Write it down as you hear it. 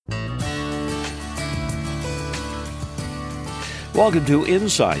Welcome to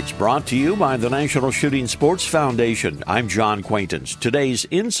Insights, brought to you by the National Shooting Sports Foundation. I'm John Quaintance. Today's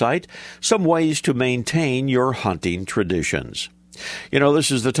Insight, some ways to maintain your hunting traditions. You know,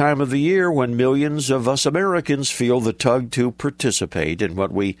 this is the time of the year when millions of us Americans feel the tug to participate in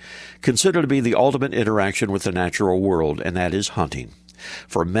what we consider to be the ultimate interaction with the natural world, and that is hunting.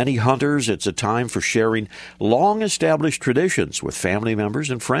 For many hunters, it's a time for sharing long-established traditions with family members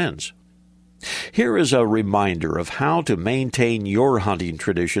and friends. Here is a reminder of how to maintain your hunting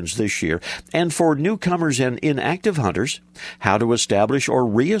traditions this year, and for newcomers and inactive hunters, how to establish or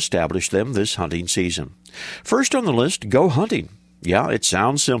reestablish them this hunting season. First on the list, go hunting. Yeah, it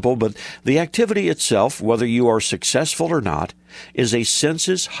sounds simple, but the activity itself, whether you are successful or not, is a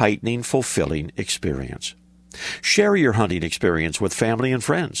senses-heightening, fulfilling experience. Share your hunting experience with family and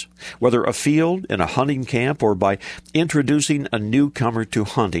friends, whether afield, in a hunting camp, or by introducing a newcomer to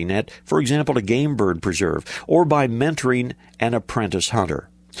hunting at, for example, a game bird preserve, or by mentoring an apprentice hunter.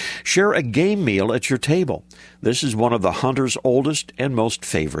 Share a game meal at your table. This is one of the hunter's oldest and most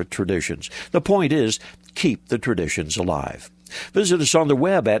favorite traditions. The point is, keep the traditions alive. Visit us on the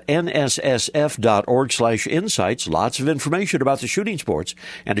web at nssf.org/insights. Lots of information about the shooting sports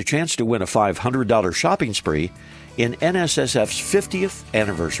and a chance to win a $500 shopping spree in NSSF's 50th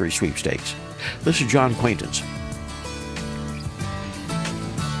anniversary sweepstakes. This is John Quaintance.